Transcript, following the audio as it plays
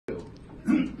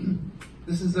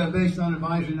This is based on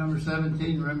advisory number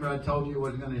 17. Remember I told you it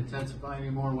wasn't going to intensify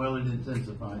anymore? Well, it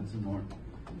intensified some more.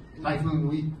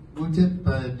 Typhoon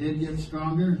Wutip did get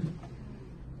stronger.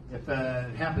 If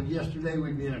it happened yesterday,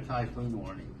 we'd be in a typhoon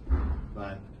warning.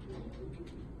 But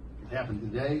it happened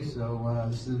today, so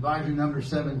this is advisory number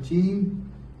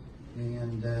 17.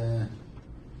 And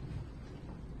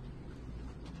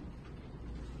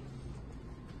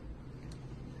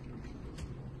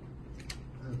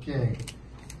okay.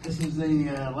 This is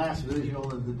the last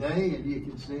visual of the day, and you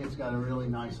can see it's got a really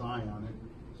nice eye on it.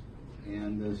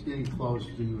 And it's getting close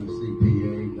to a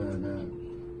CPA,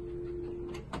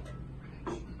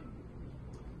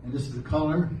 and this is the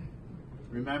color.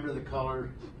 Remember the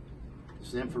color,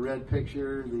 it's the infrared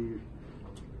picture.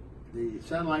 The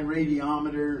satellite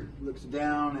radiometer looks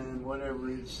down and whatever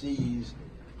it sees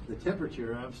the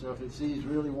temperature of. So if it sees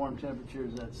really warm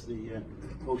temperatures, that's the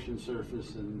ocean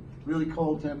surface, and really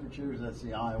cold temperatures, that's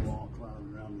the eye wall cloud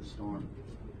around the storm.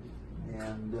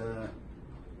 And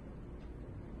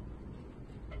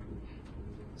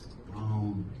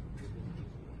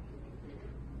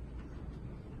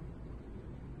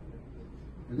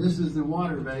this is the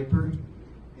water vapor,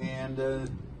 and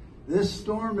this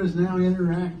storm is now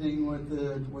interacting with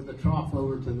the trough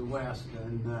over to the west,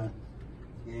 and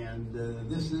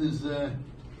this is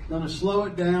going to slow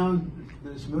it down.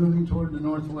 It's moving toward the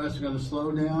northwest. It's going to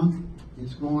slow down.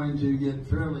 It's going to get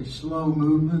fairly slow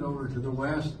movement over to the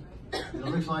west. And it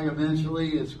looks like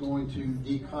eventually it's going to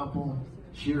decouple,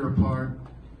 shear apart.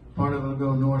 Part of it will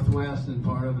go northwest, and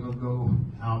part of it will go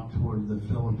out toward the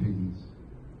Philippines.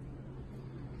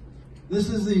 This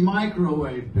is the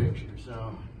microwave picture.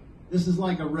 So this is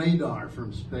like a radar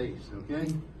from space,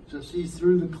 okay? So it sees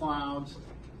through the clouds.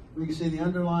 We can see the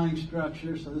underlying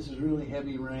structure, so this is really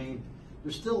heavy rain.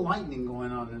 There's still lightning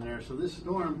going on in there, so this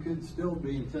storm could still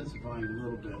be intensifying a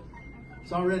little bit.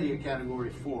 It's already a Category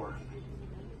 4.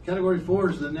 Category 4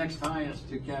 is the next highest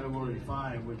to Category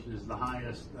 5, which is the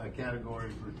highest category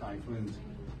for typhoons.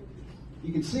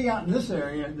 You can see out in this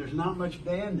area, there's not much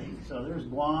banding. So there's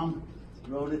Guam,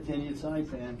 Rota, Tinian,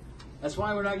 Saipan. That's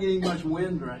why we're not getting much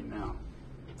wind right now.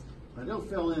 But it'll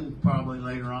fill in probably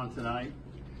later on tonight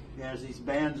as these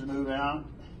bands move out.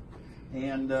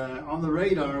 And on the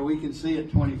radar, we can see at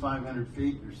 2,500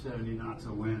 feet, there's 70 knots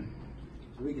of wind.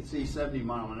 So we can see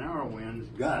 70-mile-an-hour winds,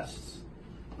 gusts,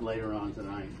 later on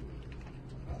tonight.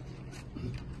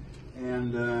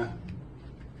 And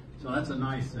so that's a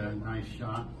nice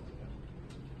shot.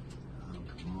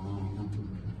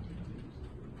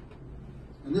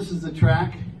 And this is the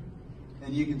track,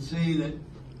 and you can see that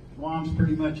Guam's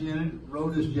pretty much in it.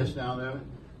 Rota's just out of it.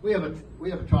 We have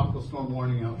a tropical storm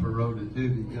warning out for Rota too,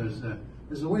 because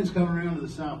as the winds come around to the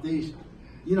southeast,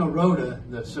 you know Rota,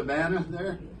 the savanna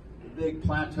there, the big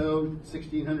plateau,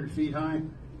 1,600 feet high.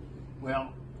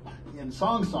 Well, in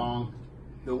Song Song,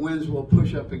 the winds will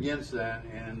push up against that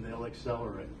and they'll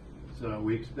accelerate. So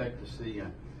we expect to see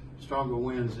stronger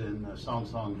winds in Song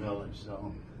Song Village.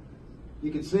 So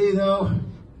you can see though,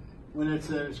 when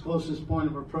it's at its closest point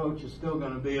of approach, it's still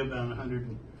going to be about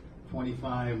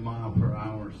 125 mile per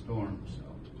hour storm. So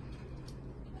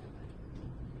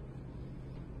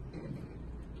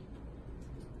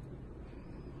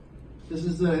this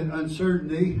is the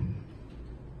uncertainty.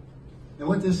 And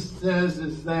what this says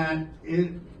is that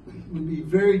it would be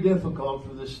very difficult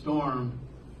for this storm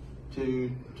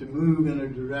to move in a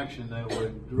direction that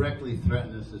would directly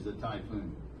threaten us as a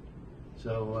typhoon.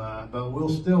 So, but we'll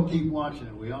still keep watching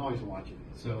it. We always watch it.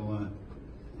 So,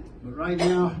 but right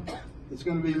now, it's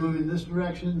going to be moving this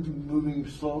direction, moving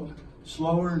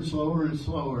slower and slower and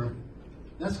slower.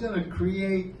 That's going to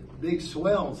create big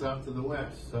swells out to the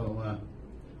west. So,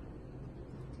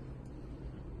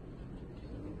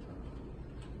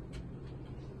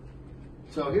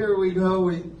 so here we go.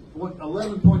 We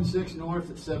 11.6 north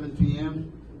at 7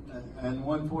 p.m. and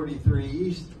 143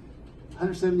 east,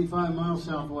 175 miles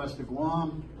southwest of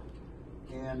Guam,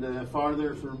 and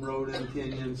farther from Rota and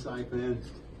Tinian, Saipan.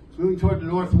 It's moving toward the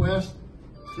northwest,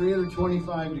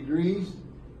 325 degrees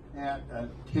at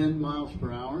 10 miles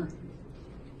per hour.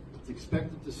 It's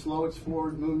expected to slow its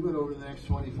forward movement over the next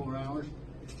 24 hours.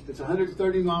 It's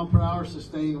 130 mile per hour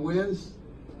sustained winds.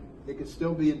 It could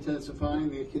still be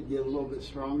intensifying. It could get a little bit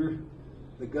stronger.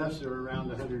 The gusts are around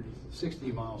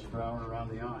 160 miles per hour around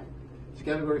the eye. It's a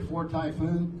Category 4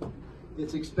 typhoon.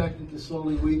 It's expected to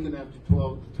slowly weaken after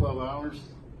 12 hours.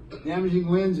 Damaging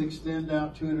winds extend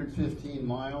out 215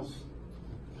 miles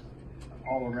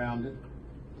all around it.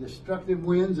 Destructive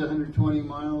winds 120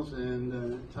 miles,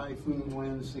 and typhoon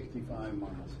winds 65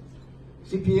 miles.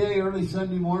 CPA early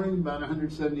Sunday morning about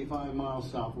 175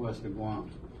 miles southwest of Guam.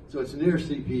 So it's near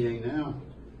CPA now.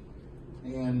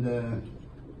 And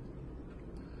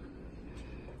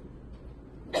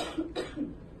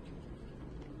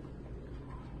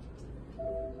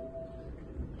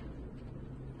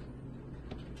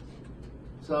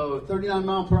so 39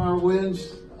 mile per hour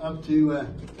winds up to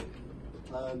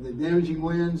the damaging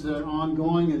winds are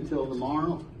ongoing until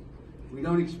tomorrow. We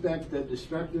don't expect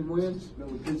destructive winds, but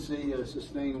we could see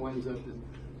sustained winds up to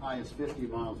high as 50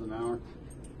 miles an hour.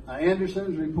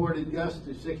 Anderson's reported gusts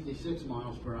to 66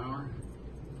 miles per hour,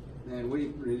 and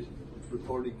we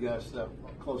reported gusts up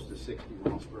close to 60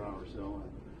 miles per hour. So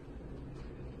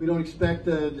we don't expect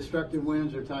destructive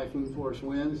winds or typhoon force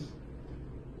winds.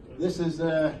 This is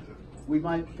we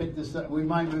might pick this up. We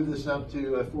might move this up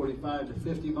to 45 to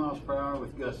 50 miles per hour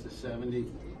with gusts to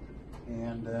 70,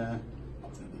 and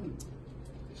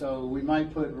so we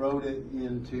might put Rhoda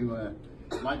into.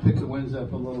 Might pick the winds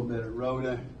up a little bit at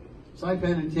Rhoda.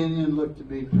 Saipan and Tinian look to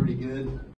be pretty good.